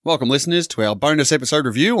Welcome, listeners, to our bonus episode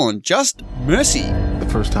review on Just Mercy. The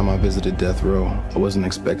first time I visited Death Row, I wasn't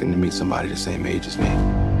expecting to meet somebody the same age as me.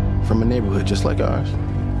 From a neighborhood just like ours.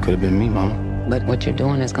 Could have been me, Mama. But what you're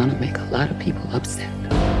doing is gonna make a lot of people upset.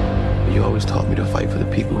 You always taught me to fight for the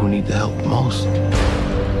people who need the help the most.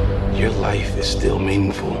 Your life is still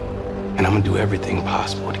meaningful, and I'm gonna do everything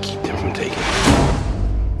possible to keep them from taking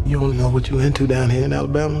it. You don't know what you're into down here in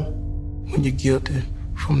Alabama when you're guilty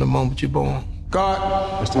from the moment you're born.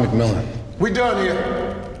 God. Mr. McMillan. We done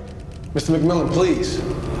here. Mr. McMillan, please.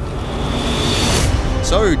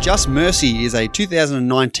 So, Just Mercy is a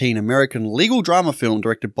 2019 American legal drama film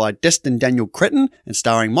directed by Destin Daniel Cretton and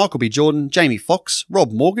starring Michael B. Jordan, Jamie Foxx,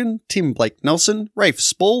 Rob Morgan, Tim Blake Nelson, Rafe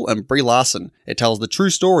Spall, and Brie Larson. It tells the true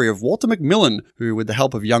story of Walter McMillan, who, with the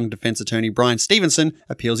help of young defense attorney Brian Stevenson,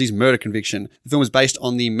 appeals his murder conviction. The film is based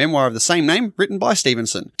on the memoir of the same name, written by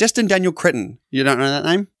Stevenson. Destin Daniel Cretton. You don't know that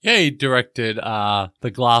name? Yeah, he directed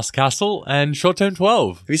The Glass Castle and Short Term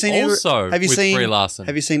 12. Have you seen Brie Larson.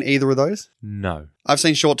 Have you seen either of those? No. I've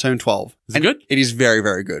seen Short Term 12. Is it good? It is very,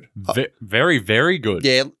 very good. Very, very good.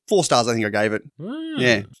 Yeah, 4 stars I think I gave it.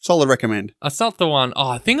 Yeah, solid recommend. That's not the one. Oh,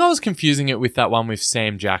 I think I was confusing it with that one with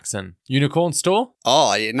Sam Jackson. Unicorn Store?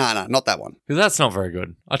 Oh, yeah, no, not that one. Because that's not very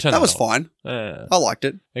good. I turned That was off. fine. Yeah. I liked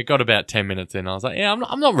it. It got about 10 minutes in. I was like, yeah,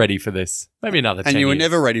 I'm not ready for this. Maybe another 10 And you were years.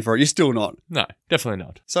 never ready for it. You're still not. No, definitely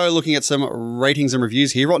not. So looking at some ratings and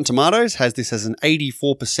reviews here, Rotten Tomatoes has this as an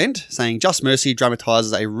 84%, saying Just Mercy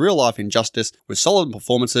dramatises a real-life injustice with solid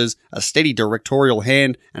performances, a steady directorial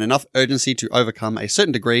hand, and enough urgency to overcome a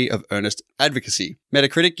certain degree of earnest advocacy.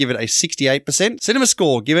 Metacritic give it a 68%.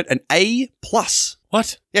 CinemaScore give it an A+.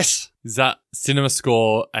 What? Yes, Is that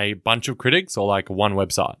CinemaScore a bunch of critics or like one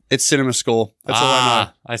website? it's CinemaScore. That's all I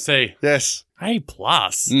know. I see. Yes. A+.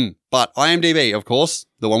 But IMDb, of course,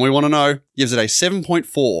 the one we want to know, gives it a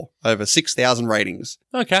 7.4 over 6,000 ratings.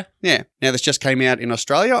 Okay. Yeah. Now, this just came out in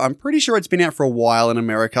Australia. I'm pretty sure it's been out for a while in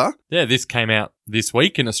America. Yeah, this came out this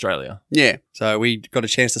week in Australia. Yeah. So we got a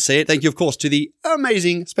chance to see it. Thank you, of course, to the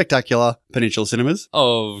amazing, spectacular Peninsula Cinemas.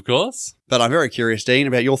 Of course. But I'm very curious, Dean,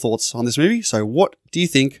 about your thoughts on this movie. So what do you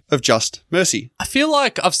think of Just Mercy? I feel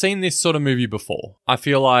like I've seen this sort of movie before. I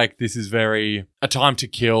feel like this is very A Time to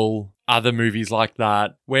Kill, other movies like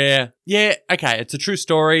that, where, yeah, okay, it's a true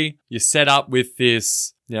story. You're set up with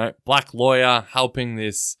this, black lawyer helping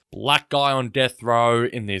this black guy on death row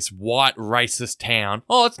in this white racist town.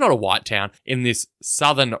 Oh, it's not a white town. In this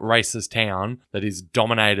southern racist town that is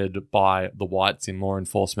dominated by the whites in law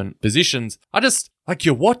enforcement positions.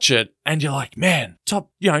 You watch it and you're like, man,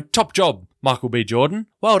 top job, Michael B. Jordan.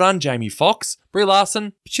 Well done, Jamie Foxx. Brie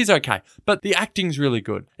Larson, she's okay. But the acting's really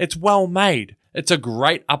good. It's well made. It's a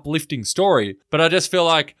great uplifting story, but I just feel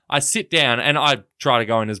like I sit down and I try to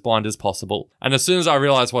go in as blind as possible. And as soon as I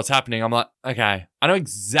realize what's happening, I'm like, okay, I know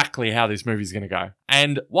exactly how this movie's going to go.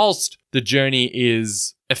 And whilst the journey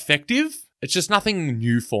is effective, it's just nothing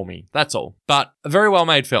new for me. That's all. But a very well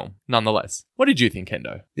made film, nonetheless. What did you think,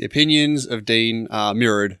 Hendo? The opinions of Dean are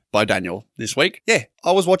mirrored by Daniel this week. Yeah,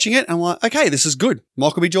 I was watching it and I'm like, okay, this is good.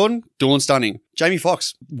 Michael B. Jordan, doing stunning. Jamie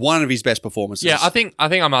Foxx, one of his best performances. Yeah, I think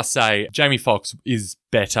I must say Jamie Foxx is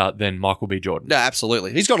better than Michael B. Jordan. Yeah,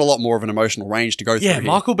 absolutely. He's got a lot more of an emotional range to go through. Yeah, here.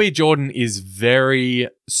 Michael B. Jordan is very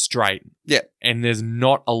straight. Yeah. And there's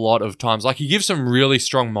not a lot of times. Like, he gives some really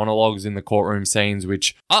strong monologues in the courtroom scenes,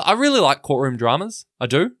 which I really like courtroom dramas. I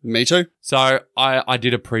do. Me too. So I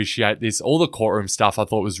did appreciate this. All the courtroom stuff I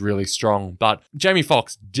thought was really strong, but Jamie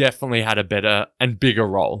Foxx definitely had a better and bigger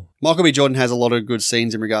role. Michael B. Jordan has a lot of good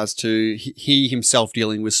scenes in regards to he himself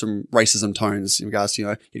dealing with some racism tones in regards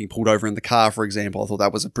to, getting pulled over in the car, for example. I thought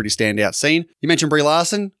that was a pretty standout scene. You mentioned Brie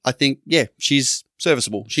Larson. I think, yeah, she's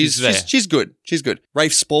serviceable. She's good. She's good.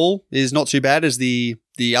 Rafe Spall is not too bad as the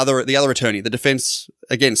other attorney, the defense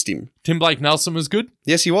against him. Tim Blake Nelson was good.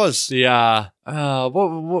 Yes, he was.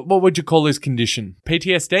 What would you call his condition?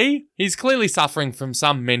 PTSD? He's clearly suffering from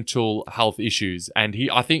some mental health issues, and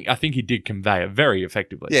I think he did convey it very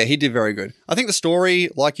effectively. Yeah, he did very good. I think the story,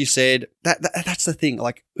 like you said, that's the thing.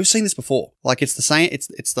 Like, we've seen this before. Like, it's the same.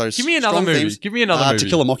 It's those. Give me another movie. Themes. Give me another movie. To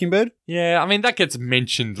Kill a Mockingbird. Yeah, I mean that gets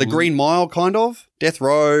mentioned. The Green Mile, kind of. Death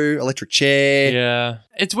Row, Electric Chair. Yeah.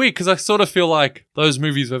 It's weird because I sort of feel like those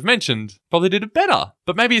movies we've mentioned probably did it better.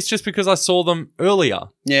 But maybe it's just because I saw them earlier.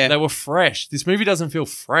 Yeah. They were fresh. This movie doesn't feel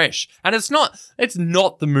fresh. And it's not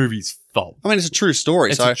the movie's fault. I mean, it's a true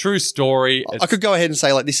story. It's a true story. I could go ahead and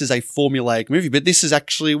say, like, this is a formulaic movie, but this is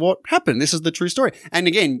actually what happened. This is the true story. And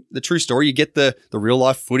again, the true story, you get the real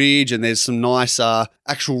life footage and there's some nice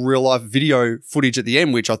actual real life video footage at the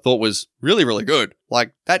end, which I thought was really, really good.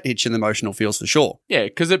 like that hits you in the emotional feels for sure. Yeah,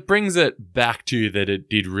 because it brings it back to you that it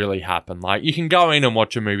did really happen. Like, you can go in and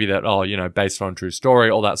watch a movie that, based on a true story,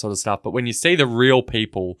 all that sort of stuff. But when you see the real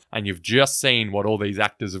people and you've just seen what all these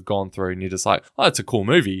actors have gone through and you're just like, oh, it's a cool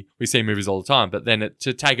movie. We see movies all the time. But then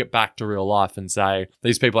to take it back to real life and say,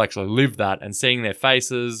 these people actually lived that, and seeing their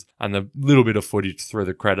faces and the little bit of footage through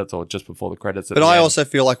the credits or just before the credits. But I also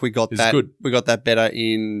feel like we got that good. We got that better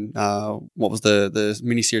in what was the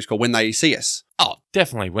miniseries called When They See Us. Oh,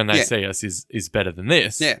 definitely When They See Us is better than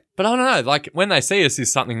this. Yeah. But I don't know, like When They See Us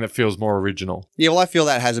is something that feels more original. Yeah, well, I feel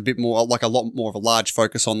that has a bit more, like a lot more of a large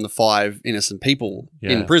focus on the 5 innocent people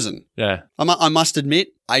in prison. Yeah. I must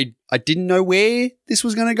admit, I didn't know where this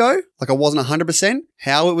was going to go. Like, I wasn't 100%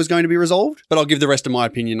 how it was going to be resolved, but I'll give the rest of my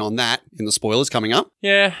opinion on that in the spoilers coming up.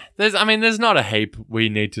 Yeah, there's not a heap we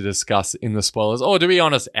need to discuss in the spoilers, or to be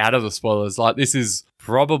honest, out of the spoilers. Like, this is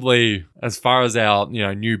probably, as far as our,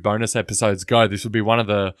 new bonus episodes go, this would be one of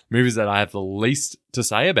the movies that I have the least to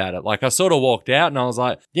say about it. Like, I sort of walked out and I was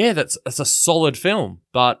like, yeah, that's a solid film.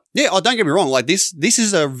 But yeah, don't get me wrong. Like, this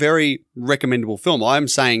is a very recommendable film. I'm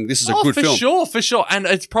saying this is a good film. For sure. And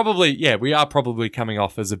it's probably, we are probably coming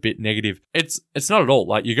off as a bit negative. It's not at all.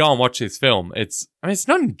 Like, you go and watch this film. It's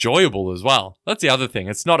not enjoyable as well. That's the other thing.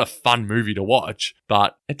 It's not a fun movie to watch,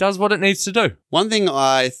 but it does what it needs to do. One thing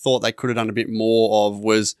I thought they could have done a bit more of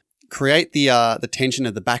was create the tension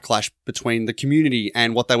of the backlash between the community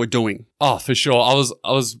and what they were doing. Oh, for sure. I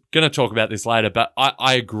was going to talk about this later, but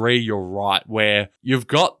I agree you're right, where you've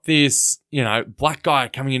got this, black guy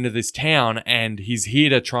coming into this town and he's here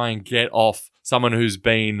to try and get off someone who's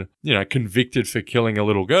been, convicted for killing a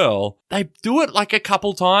little girl. They do it like a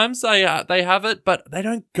couple times. They have it, but they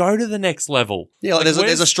don't go to the next level. Yeah, like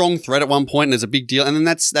there's a strong threat at one point, and there's a big deal, and then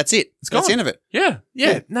that's it. That's the end of it. Yeah.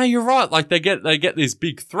 No, you're right. Like, they get this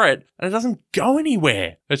big threat, and it doesn't go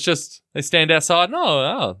anywhere. It's just they stand outside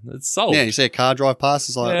and it's solved. Yeah, you see a car drive past,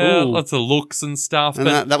 it's like, ooh, ooh, lots of looks and stuff. And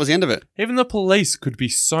but that was the end of it. Even the police could be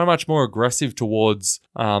so much more aggressive towards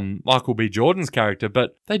Michael B. Jordan's character,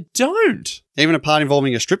 but they don't. Even a part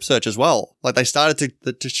involving a strip search as well. Like, they started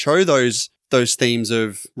to show those themes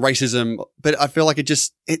of racism, but I feel like it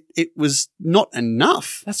was not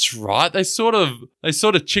enough. That's right. They sort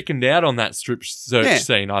of chickened out on that strip search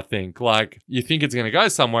scene, I think. Like, you think it's going to go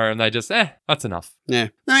somewhere and they just, that's enough. Yeah.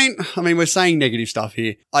 I mean, we're saying negative stuff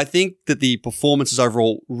here. I think that the performances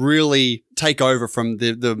overall really take over from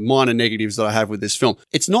the minor negatives that I have with this film.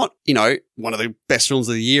 It's not, one of the best films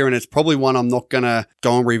of the year, and it's probably one I'm not going to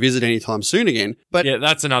go and revisit anytime soon again. But yeah,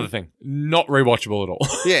 that's another thing. Not rewatchable at all.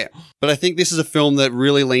 Yeah. But I think this is a film that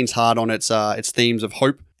really leans hard on its themes of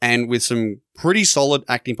hope, and with some pretty solid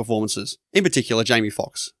acting performances. In particular, Jamie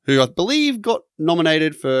Foxx, who I believe got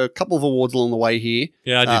nominated for a couple of awards along the way here.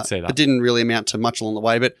 Yeah, I did see that. It didn't really amount to much along the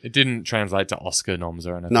way, but it didn't translate to Oscar noms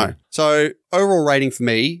or anything. No. So overall rating for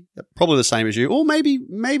me, probably the same as you, or maybe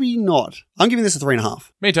not. I'm giving this a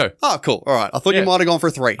 3.5. Me too. Oh, cool. All right. I thought you might have gone for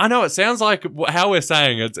a 3. I know it sounds like how we're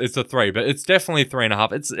saying it's a 3, but it's definitely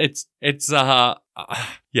 3.5. It's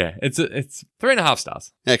 3.5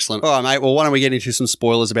 stars. Excellent. All right, mate. Well, why don't we get into some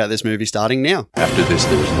spoilers about this movie starting now? After this,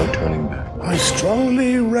 there was no turning back. I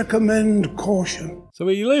strongly recommend caution. So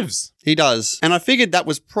he lives. He does. And I figured that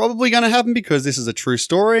was probably going to happen because this is a true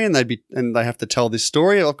story and they have to tell this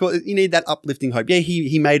story. Of course, you need that uplifting hope. Yeah,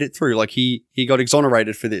 he made it through. Like, he got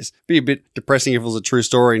exonerated for this. Be a bit depressing if it was a true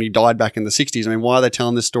story and he died back in the 60s. I mean, why are they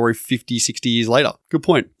telling this story 50, 60 years later? Good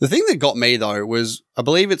point. The thing that got me, though, was I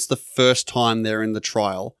believe it's the first time they're in the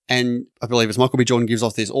trial, and I believe it's Michael B. Jordan gives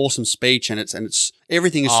off this awesome speech, and it's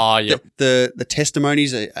everything is the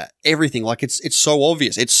testimonies, everything. Like, it's so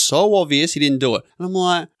obvious. It's so obvious he didn't do it. And I'm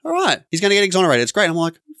like, all right, he's going to get exonerated. It's great. I'm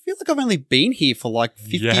like, I feel like I've only been here for like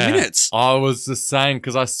 50 minutes. I was just saying,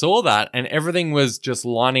 because I saw that and everything was just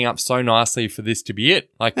lining up so nicely for this to be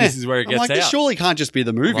it. Like, this is where it gets out. This surely can't just be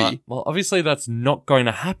the movie. Like, well, obviously that's not going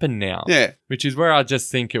to happen now. Yeah. Which is where I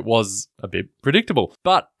just think it was a bit predictable.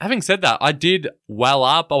 But having said that, I did well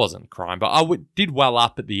up. I wasn't crying, but I did well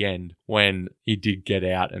up at the end when he did get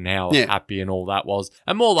out and how happy and all that was.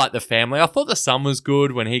 And more like the family. I thought the son was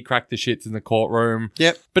good when he cracked the shits in the courtroom.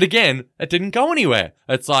 Yep. But again, it didn't go anywhere.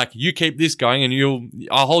 It's like, you keep this going and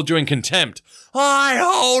I'll hold you in contempt. I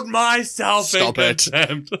hold myself in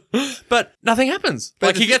contempt. But nothing happens.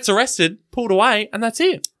 But he gets arrested pulled away, and that's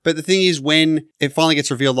it. But the thing is, when it finally gets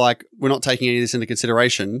revealed, like, we're not taking any of this into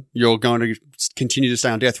consideration, you're going to continue to stay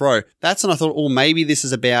on death row. That's when I thought, oh, maybe this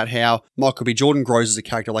is about how Michael B. Jordan grows as a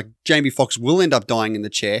character. Like, Jamie Foxx will end up dying in the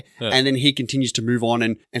chair, and then he continues to move on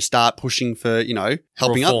and start pushing for,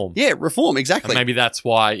 helping Reform. up. Yeah, reform, exactly. And maybe that's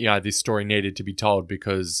why, this story needed to be told,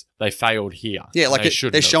 because they failed here. Yeah, like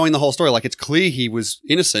they're showing the whole story. Like, it's clear he was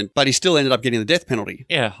innocent, but he still ended up getting the death penalty.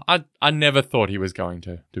 Yeah, I never thought he was going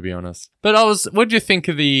to be honest. But what did you think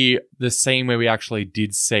of the scene where we actually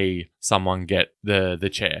did see someone get the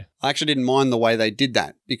chair? I actually didn't mind the way they did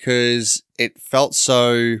that because it felt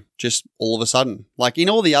so just all of a sudden. Like in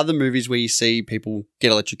all the other movies where you see people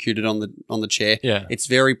get electrocuted on the chair, it's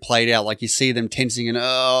very played out. Like you see them tensing and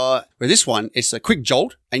where this one, it's a quick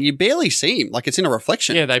jolt and you barely see him. Like it's in a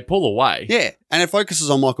reflection. Yeah, they pull away. Yeah, and it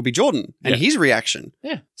focuses on Michael B. Jordan and his reaction.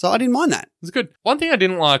 Yeah. So I didn't mind that. It was good. One thing I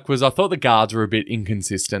didn't like was I thought the guards were a bit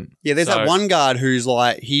inconsistent. Yeah, there's that one guard who's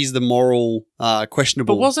like, he's the moral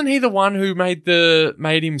questionable. But wasn't he the one who made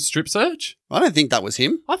him strip search? I don't think that was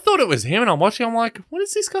him. I thought it was him, and I'm watching. I'm like, what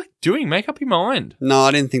is this guy doing? Make up your mind. No,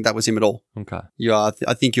 I didn't think that was him at all. Okay. You are.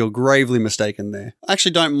 I think you're gravely mistaken there. I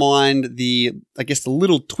actually don't mind the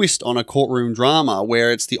little twist on a courtroom drama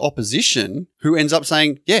where it's the opposition who ends up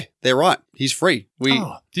saying, yeah, they're right. He's free.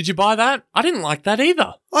 Did you buy that? I didn't like that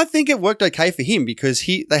either. I think it worked okay for him because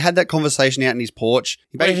they had that conversation out in his porch.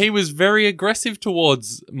 He was very aggressive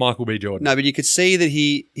towards Michael B. Jordan. No, but you could see that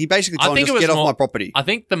he basically told him, just get off my property. I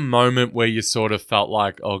think the moment where you sort of felt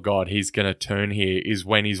like, oh God, he's going to turn here is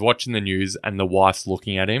when he's watching the news and the wife's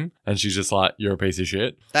looking at him and she's just like, you're a piece of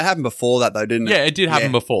shit. That happened before that though, didn't it? Yeah, it did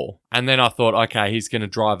happen before. And then I thought, okay, he's going to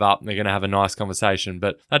drive up and they're going to have a nice conversation,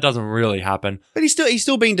 but that doesn't really happen. But he's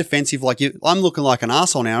still being defensive. Like I'm looking like an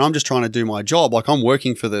asshole now and I'm just trying to do my job. Like I'm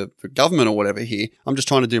working for government or whatever here. I'm just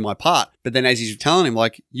trying to do my part. But then as he's telling him,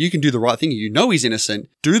 like, you can do the right thing. You know he's innocent.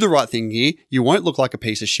 Do the right thing here. You won't look like a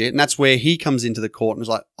piece of shit. And that's where he comes into the court and is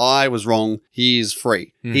like, I was wrong. He is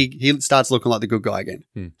free. He starts looking like the good guy again.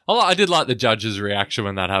 I did like the judge's reaction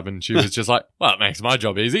when that happened. She was just like, well, it makes my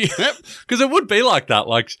job easy. Because it would be like that.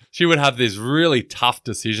 Like she would have this really tough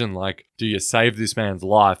decision. Like, do you save this man's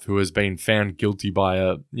life who has been found guilty by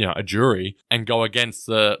a jury and go against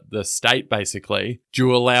the state basically? Do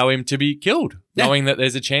you allow him to be killed? Knowing that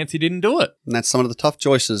there's a chance he didn't do it. And that's some of the tough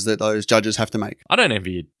choices that those judges have to make. I don't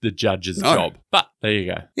envy the judge's job, but there you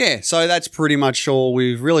go. Yeah, so that's pretty much all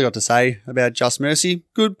we've really got to say about Just Mercy.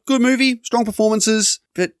 Good movie, strong performances,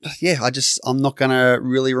 but yeah, I'm not going to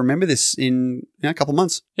really remember this in a couple of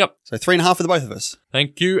months. Yep. So 3.5 for the both of us.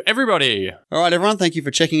 Thank you, everybody. All right, everyone, thank you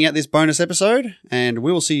for checking out this bonus episode, and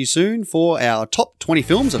we will see you soon for our top 20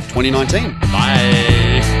 films of 2019. Bye.